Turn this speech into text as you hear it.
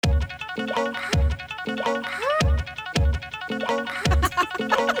Hey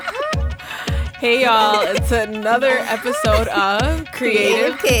y'all, it's another episode of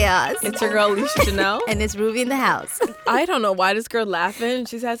Creative Chaos. It's your girl Alicia Janelle. And it's Ruby in the house. I don't know why this girl laughing.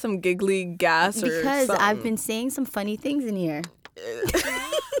 She's had some giggly gas or Because something. I've been saying some funny things in here.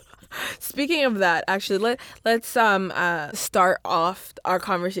 Speaking of that, actually, let's start off our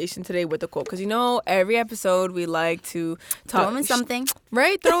conversation today with a quote, because every episode we like to talk Throw in something.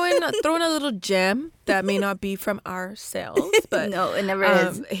 right, throw in a little gem that may not be from ourselves, but No, it never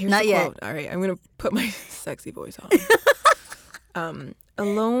is. Here's Not the yet. quote. All right, I'm gonna put my sexy voice on.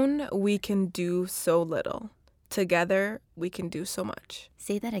 Alone we can do so little. Together we can do so much.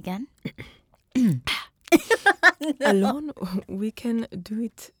 Say that again. Alone we can do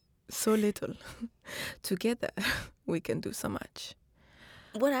it so little. Together we can do so much.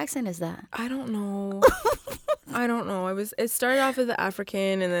 What accent is that? I don't know. It started off as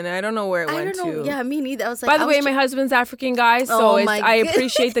African, and then I don't know where it went to. Yeah, me neither. I was like, By the way, my husband's African, guys, so I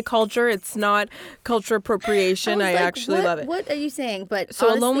appreciate the culture. It's not culture appropriation. I actually love it. What are you saying? But So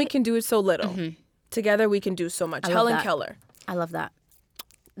honestly, alone we can do it so little. Together we can do so much. love Helen that. Keller. I love that.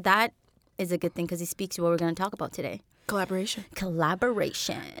 That is a good thing because he speaks to what we're going to talk about today. Collaboration.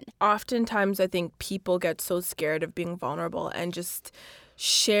 Oftentimes I think people get so scared of being vulnerable and just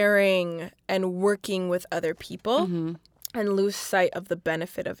sharing and working with other people and lose sight of the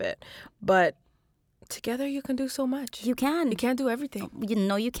benefit of it. But together you can do so much. You can. You can't do everything.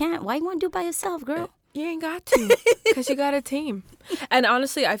 You can't. Why you want to do it by yourself, girl? You ain't got to, because you got a team. And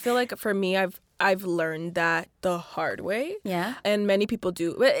honestly, I feel like for me, I've learned that the hard way. Yeah. And many people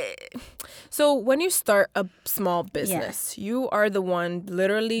do. So when you start a small business, you are the one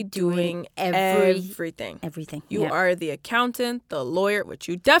literally doing everything. Everything. You are the accountant, the lawyer, which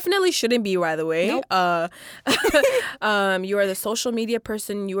you definitely shouldn't be, by the way. Nope. You are the social media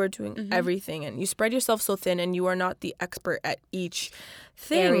person. You are doing everything. And you spread yourself so thin, and you are not the expert at each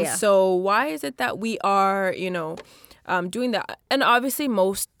thing. Area. So why is it that we are, doing that? And obviously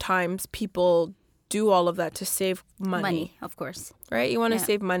most times people do all of that to save money. Of course. Right? You want to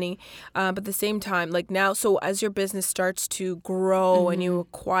save money. But at the same time, like now, so as your business starts to grow and you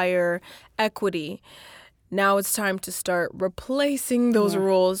acquire equity, now it's time to start replacing those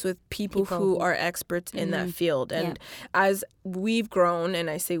roles with people who are experts in that field. And as we've grown, and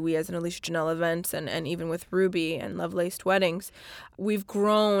I say we as an Alicia Janelle Events and even with Ruby and Love Laced Weddings, we've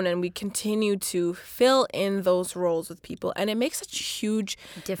grown and we continue to fill in those roles with people. And it makes such a huge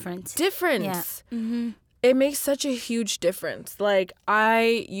difference. Yeah. It makes such a huge difference. Like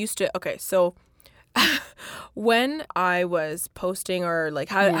I used to, so when I was posting or like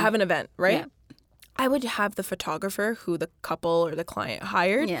have an event, right? Yeah. I would have the photographer who the couple or the client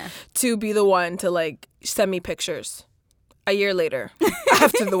hired Yeah. to be the one to like send me pictures a year later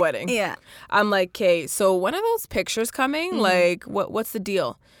after the wedding. Yeah. I'm like, okay, so when are those pictures coming? Like, what's the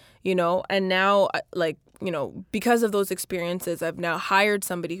deal? And now, because of those experiences, I've now hired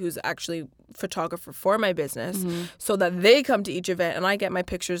somebody who's actually photographer for my business so that they come to each event and I get my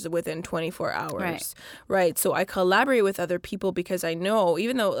pictures within 24 hours. Right. So I collaborate with other people because I know,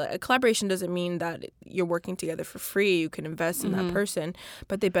 even though a collaboration doesn't mean that you're working together for free, you can invest in that person,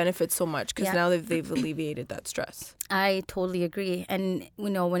 but they benefit so much because now they've alleviated that stress. I totally agree. And,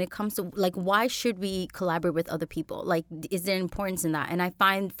 when it comes to, like, why should we collaborate with other people? Like, is there importance in that? And I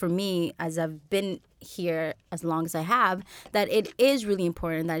find for me, as I've been here as long as I have, that it is really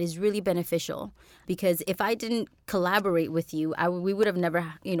important, that is really beneficial. Because if I didn't collaborate with you, we would have never,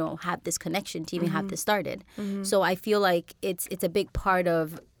 had this connection to even have this started. So I feel like it's a big part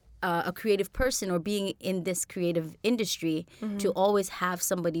of a creative person or being in this creative industry to always have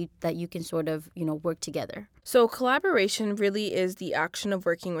somebody that you can sort of, work together. So collaboration really is the action of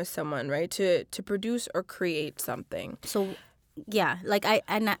working with someone, right? To produce or create something. So, yeah, like I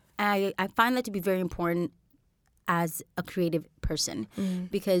find that to be very important as a creative person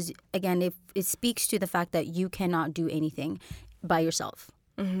because, again, it speaks to the fact that you cannot do anything by yourself,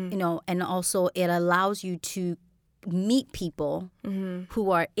 and also it allows you to meet people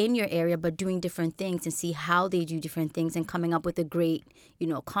who are in your area but doing different things and see how they do different things and coming up with a great,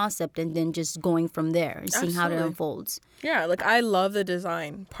 concept and then just going from there and seeing how it unfolds. Yeah, like I love the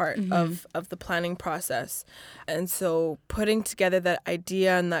design part of the planning process. And so putting together that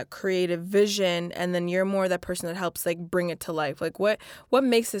idea and that creative vision, and then you're more that person that helps like bring it to life. Like what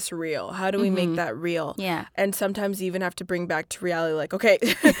makes this real? How do we make that real? Yeah. And sometimes you even have to bring back to reality like, okay,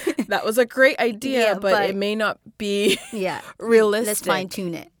 that was a great idea, but it may not be realistic. Let's fine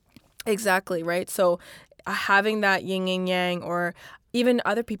tune it. Exactly, right? So having that yin and yang, or even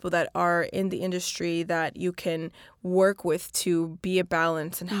other people that are in the industry that you can work with to be a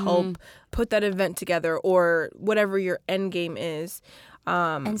balance and help put that event together or whatever your end game is.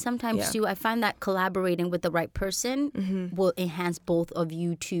 And sometimes too, I find that collaborating with the right person will enhance both of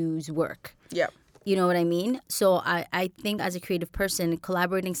you two's work. Yeah. You know what I mean? So I think as a creative person,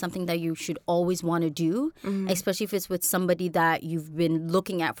 collaborating something that you should always want to do, especially if it's with somebody that you've been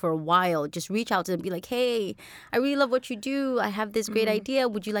looking at for a while, just reach out to them and be like, hey, I really love what you do. I have this great idea.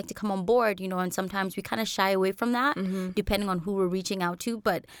 Would you like to come on board? You know, and sometimes we kind of shy away from that depending on who we're reaching out to.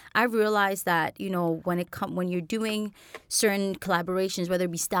 But I've realized that, you know, when you're doing certain collaborations, whether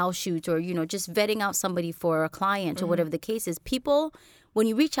it be style shoots or, you know, just vetting out somebody for a client or whatever the case is, people, when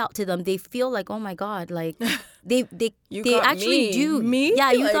you reach out to them, they feel like, oh my God, like they actually do. Me?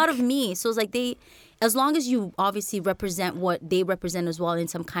 Yeah, you Like, thought of me. So it's like as long as you obviously represent what they represent as well in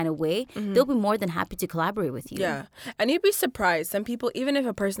some kind of way, they'll be more than happy to collaborate with you. Yeah. And you'd be surprised. Some people, even if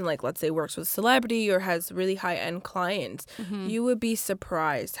a person like, let's say, works with a celebrity or has really high-end clients, you would be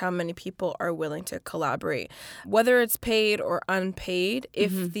surprised how many people are willing to collaborate. Whether it's paid or unpaid,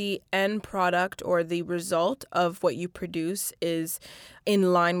 if the end product or the result of what you produce is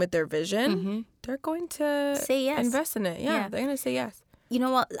in line with their vision, they're going to Say yes. invest in it. Yeah. They're going to say yes. You know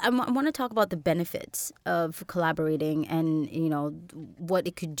what? I want to talk about the benefits of collaborating and, you know, what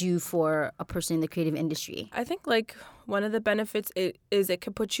it could do for a person in the creative industry. I think, like, one of the benefits is it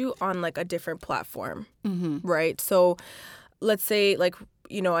could put you on, like, a different platform, right? So let's say, like,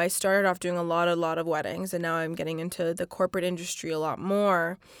 you know, I started off doing a lot of weddings, and now I'm getting into the corporate industry a lot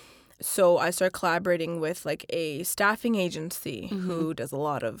more. So I started collaborating with, like, a staffing agency who does a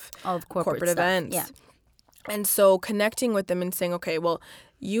lot of corporate events. Yeah. And so connecting with them and saying, okay, well,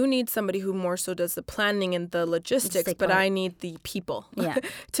 you need somebody who more so does the planning and the logistics, but I need the people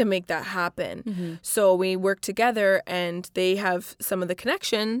to make that happen. So we work together and they have some of the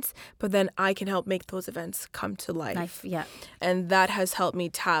connections, but then I can help make those events come to life. Yeah. And that has helped me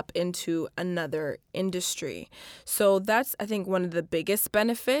tap into another industry. So that's, I think, one of the biggest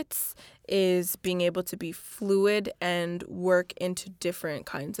benefits is being able to be fluid and work into different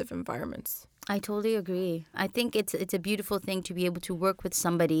kinds of environments. I totally agree. I think it's a beautiful thing to be able to work with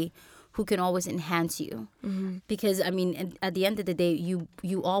somebody who can always enhance you. Because, I mean, at the end of the day, you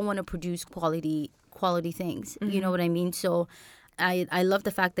all want to produce quality things. You know what I mean? So I love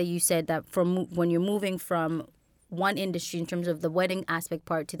the fact that you said that when you're moving from one industry in terms of the wedding aspect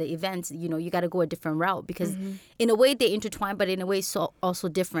part to the events, you know, you got to go a different route because in a way they intertwine, but in a way so also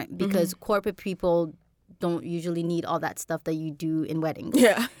different because corporate people don't usually need all that stuff that you do in weddings.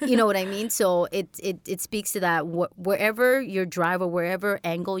 Yeah. You know what I mean? So it speaks to that wherever your drive or wherever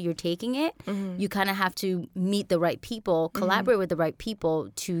angle you're taking it, you kind of have to meet the right people, collaborate with the right people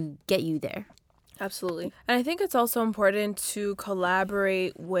to get you there. Absolutely. And I think it's also important to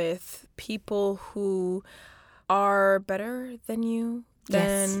collaborate with people who are better than you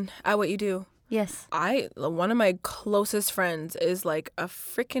at what you do. Yes. One of my closest friends is like a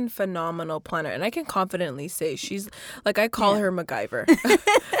freaking phenomenal planner. And I can confidently say she's like, I call her MacGyver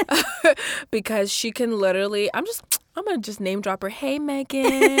because she can literally, I'm going to just name drop her. Hey,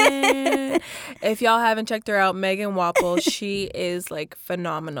 Megan. If y'all haven't checked her out, Megan Wapple, she is like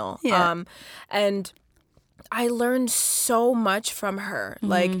phenomenal. Yeah. And I learned so much from her,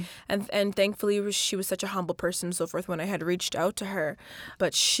 like, and thankfully she was such a humble person and so forth when I had reached out to her.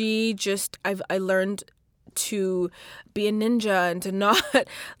 But I learned to be a ninja and to not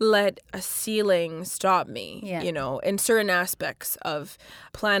let a ceiling stop me, you know, in certain aspects of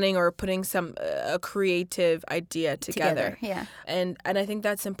planning or putting a creative idea together. Yeah. And I think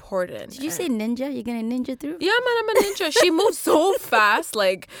that's important. Did you say ninja? You're going to ninja through? Yeah, man, I'm a ninja. She moves so fast.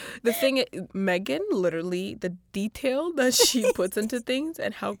 Like, the thing, Megan, literally, the detail that she puts into things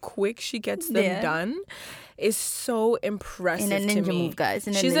and how quick she gets them done is so impressive to me. In a ninja move, guys.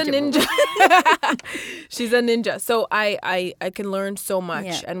 She's a ninja. She's a ninja. So I can learn so much.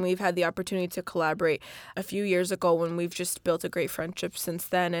 Yeah. And we've had the opportunity to collaborate a few years ago when we've just built a great friendship since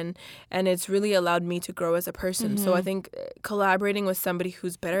then. And it's really allowed me to grow as a person. So I think collaborating with somebody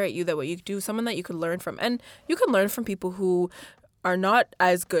who's better at you than what you do, someone that you can learn from. And you can learn from people who are not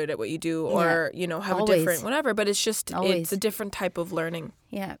as good at what you do or, you know, have a different whatever. But it's just, it's a different type of learning.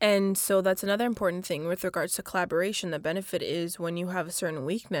 Yeah. And so that's another important thing with regards to collaboration. The benefit is when you have a certain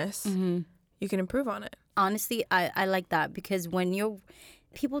weakness, you can improve on it. Honestly, I like that because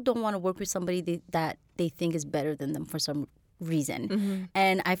people don't want to work with somebody that they think is better than them for some reason.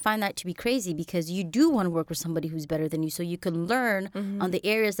 And I find that to be crazy because you do want to work with somebody who's better than you so you can learn on the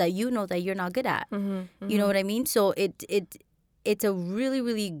areas that you know that you're not good at. You know what I mean? So it's a really,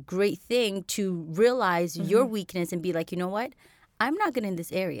 really great thing to realize your weakness and be like, you know what? I'm not good in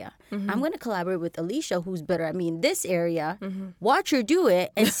this area. I'm going to collaborate with Alicia, who's better at me in this area. Watch her do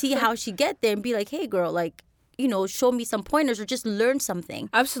it and see how she get there and be like, hey, girl, like, you know, show me some pointers or just learn something.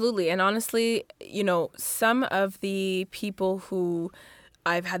 Absolutely. And honestly, you know, some of the people who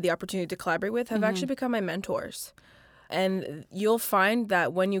I've had the opportunity to collaborate with have actually become my mentors. And you'll find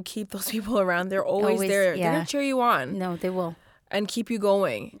that when you keep those people around, they're always there. Yeah. They're going to cheer you on. No, they will. And keep you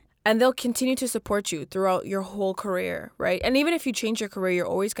going. And they'll continue to support you throughout your whole career, right? And even if you change your career, you're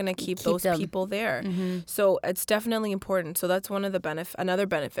always going to keep those them. people there. So it's definitely important. So that's one of the another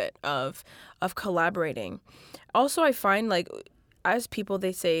benefit of collaborating. Also, I find like as people,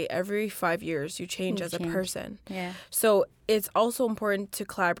 they say every 5 years you change as a person. Yeah. So it's also important to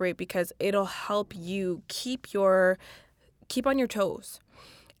collaborate because it'll help you keep on your toes.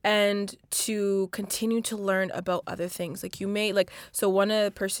 And to continue to learn about other things. Like you may so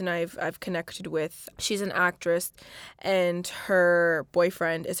one person I've connected with, she's an actress and her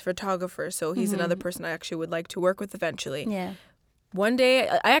boyfriend is a photographer. So he's another person I actually would like to work with eventually. Yeah. One day,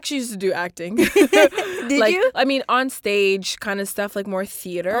 I actually used to do acting. Did you? I mean, on stage kind of stuff, like more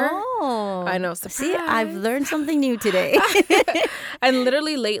theater. Oh. I know. Surprise. See, I've learned something new today. And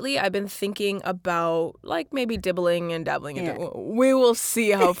literally lately, I've been thinking about like maybe dibbling and dabbling. We will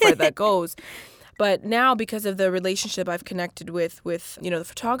see how far that goes. But now, because of the relationship I've connected with you know, the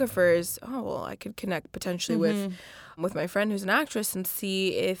photographers, I could connect potentially with my friend who's an actress and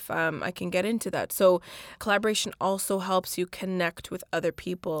see if I can get into that. So collaboration also helps you connect with other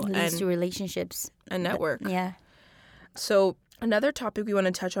people Leads to relationships and network. Yeah. So another topic we want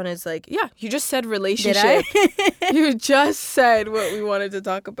to touch on is you just said relationship. Did I? You just said what we wanted to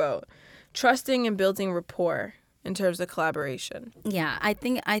talk about. Trusting and building rapport in terms of collaboration. Yeah, I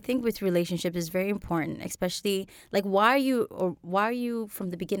think with relationships is very important, especially like why are you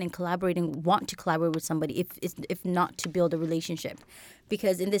from the beginning want to collaborate with somebody if not to build a relationship?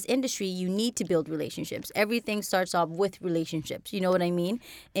 Because in this industry you need to build relationships. Everything starts off with relationships. You know what I mean?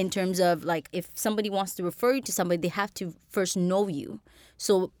 In terms of like if somebody wants to refer you to somebody, they have to first know you.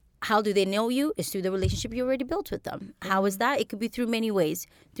 So how do they know you? It's through the relationship you already built with them. How is that? It could be through many ways.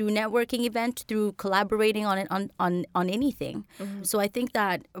 Through networking events, through collaborating on anything. So I think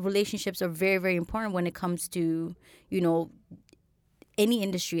that relationships are very, very important when it comes to, you know, any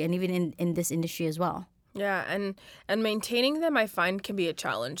industry and even in this industry as well. Yeah, and maintaining them I find can be a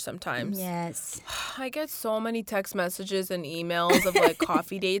challenge sometimes. Yes. I get so many text messages and emails of like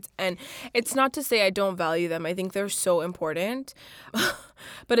coffee dates, and it's not to say I don't value them. I think they're so important.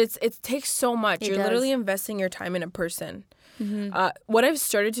 But it takes so much. You're literally investing your time in a person. What I've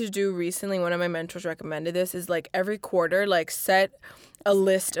started to do recently, one of my mentors recommended this, is like every quarter like set a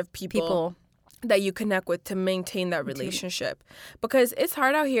list of people that you connect with to maintain that relationship, because it's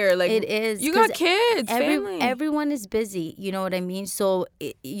hard out here. Like it is. You got kids, family. Everyone is busy. You know what I mean? So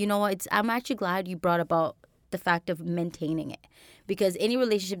you know what? I'm actually glad you brought about the fact of maintaining it, because any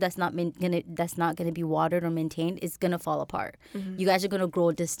relationship that's not gonna be watered or maintained is gonna fall apart. You guys are gonna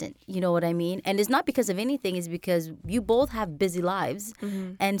grow distant. You know what I mean? And it's not because of anything. It's because you both have busy lives,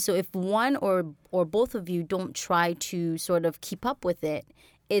 and so if one or both of you don't try to sort of keep up with it,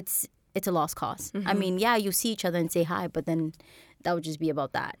 it's a lost cause. I mean, yeah, you see each other and say hi, but then that would just be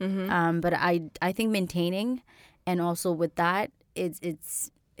about that. But I think maintaining, and also with that,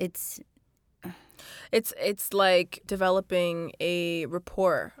 it's like developing a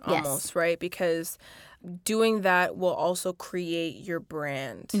rapport almost, right? Because doing that will also create your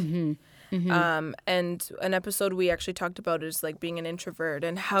brand. And an episode we actually talked about is like being an introvert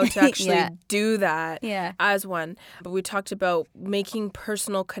and how to actually do that as one. But we talked about making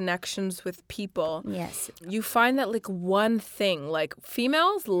personal connections with people. Yes. You find that like one thing, like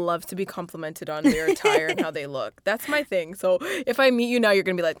females love to be complimented on their attire and how they look. That's my thing. So if I meet you now, you're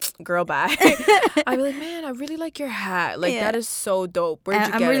going to be like, girl, bye. I'll be like, man, I really like your hat. Like that is so dope. Where'd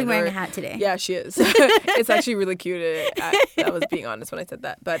you get it? I'm really wearing a hat today. Yeah, she is. It's actually really cute. I was being honest when I said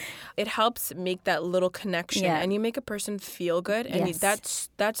that. But it helps make that little connection, and you make a person feel good, and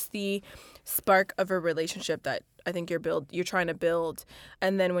that's the spark of a relationship that I think you're trying to build,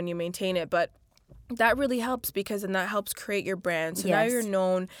 and then when you maintain it. But that really helps, because then that helps create your brand. So now you're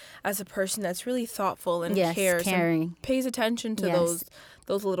known as a person that's really thoughtful and cares and pays attention to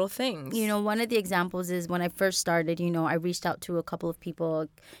those little things. You know, one of the examples is when I first started, you know, I reached out to a couple of people,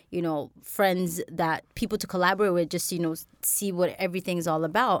 you know, friends, people to collaborate with, just, you know, see what everything's all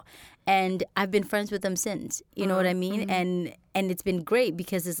about. And I've been friends with them since, you know what I mean? And it's been great,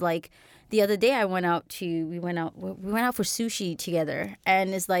 because it's like the other day we went out for sushi together,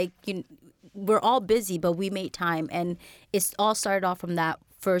 and it's like, we're all busy, but we made time, and it's all started off from that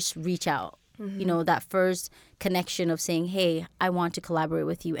first reach out. you know, that first connection of saying, hey, I want to collaborate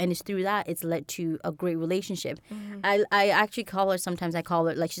with you. And it's through that it's led to a great relationship. I actually call her, sometimes I call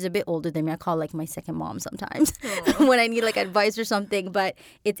her, like, she's a bit older than me. I call her like my second mom sometimes when I need like advice or something. But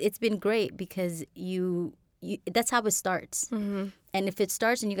it's been great because you that's how it starts. And if it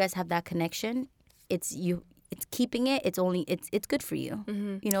starts and you guys have that connection, it's keeping it. It's good for you.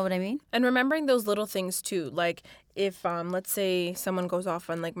 You know what I mean? And remembering those little things too, like if let's say someone goes off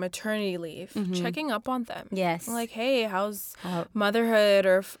on like maternity leave, checking up on them. Yes. Like, hey, how's motherhood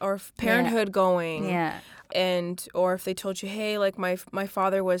or parenthood going? Yeah. And or if they told you, hey, like my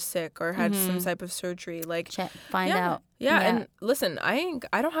father was sick or had some type of surgery, like find out. Yeah, and listen, I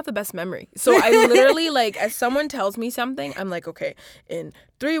don't have the best memory, so I literally like, as someone tells me something, I'm like, okay, in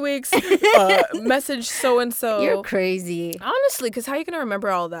 3 weeks, message so and so. You're crazy, honestly, because how are you gonna remember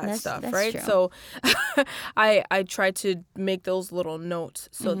all that stuff, right? True. So, I try to make those little notes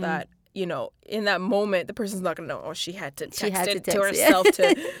so that, you know, in that moment, the person's not going to know, oh, she had to text it to herself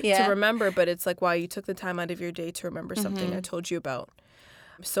to remember. But it's like, wow, you took the time out of your day to remember something I told you about.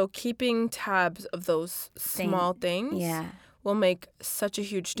 So keeping tabs of those small things will make such a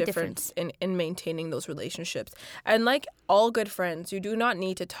huge difference in maintaining those relationships. And like all good friends, you do not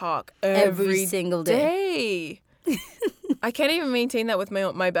need to talk every single day. I can't even maintain that with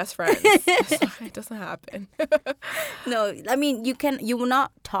my best friends. It doesn't happen. No, I mean, you will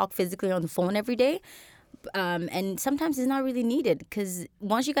not talk physically on the phone every day. And sometimes it's not really needed because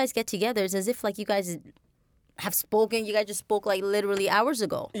once you guys get together, it's as if like you guys have spoken. You guys just spoke like literally hours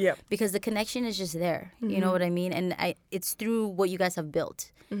ago. Yeah. Because the connection is just there. You know what I mean? And it's through what you guys have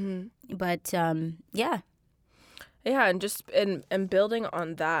built. But yeah. Yeah, and just and building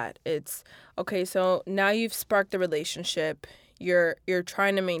on that, it's okay. So now you've sparked the relationship. You're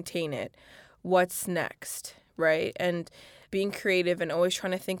trying to maintain it. What's next, right? And being creative and always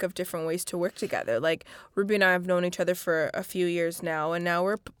trying to think of different ways to work together. Like Ruby and I have known each other for a few years now, and now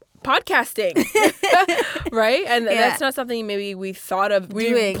we're podcasting, right? And that's not something maybe we thought of.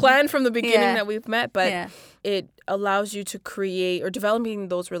 We planned from the beginning that we've met, but it allows you to create, or developing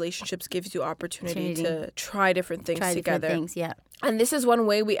those relationships gives you opportunity to try different things together. Different things, And this is one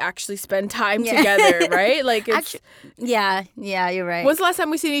way we actually spend time together, right? Like, it's, yeah, you're right. When's the last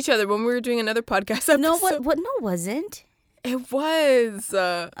time we seen each other? When we were doing another podcast episode? No, what? No, wasn't. It was.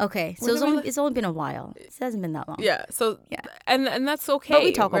 Okay, so it's only been a while. It hasn't been that long. Yeah. So and that's okay. But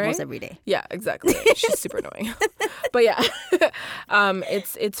we talk almost every day. Yeah, exactly. She's super annoying. But yeah,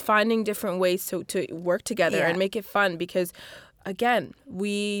 it's finding different ways to work together and make it fun because, again,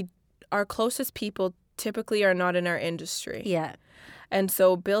 our closest people typically are not in our industry. Yeah. And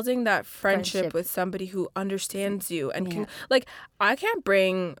so building that friendship with somebody who understands you and can, like, I can't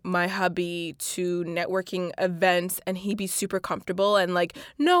bring my hubby to networking events and he be super comfortable and like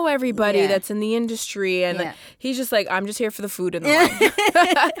know everybody that's in the industry. And like, he's just like, I'm just here for the food and the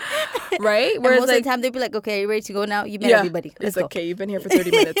wine. Right? Whereas most of the time they'd be like, okay, are you ready to go now? You met everybody. Let's go. Okay, you've been here for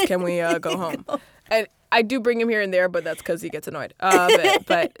 30 minutes. Can we go home? And I do bring him here and there, but that's because he gets annoyed.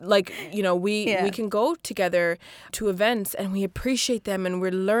 But like, you know, we can go together to events and we appreciate them and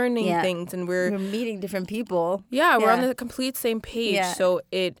we're learning things and we're meeting different people. Yeah, we're on the complete same page. Yeah. So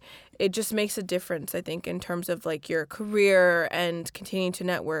it just makes a difference, I think, in terms of like your career and continuing to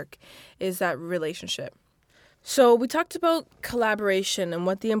network is that relationship. So we talked about collaboration and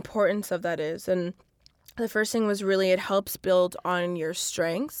what the importance of that is. And the first thing was really it helps build on your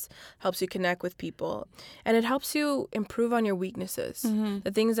strengths, helps you connect with people, and it helps you improve on your weaknesses,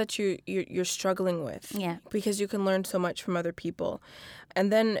 the things that you're struggling with, because you can learn so much from other people. And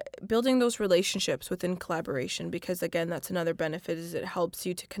then building those relationships within collaboration, because again, that's another benefit is it helps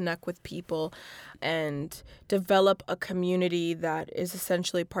you to connect with people and develop a community that is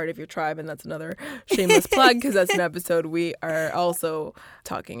essentially part of your tribe. And that's another shameless plug because that's an episode we are also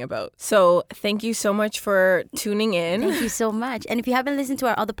talking about. So thank you so much for tuning in. Thank you so much. And if you haven't listened to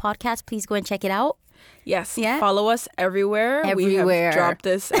our other podcast, please go and check it out. Yes. Yeah. Follow us everywhere. We have dropped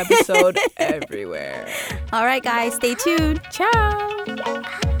this episode everywhere. All right, guys. Stay tuned.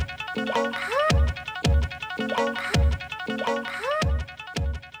 Ciao.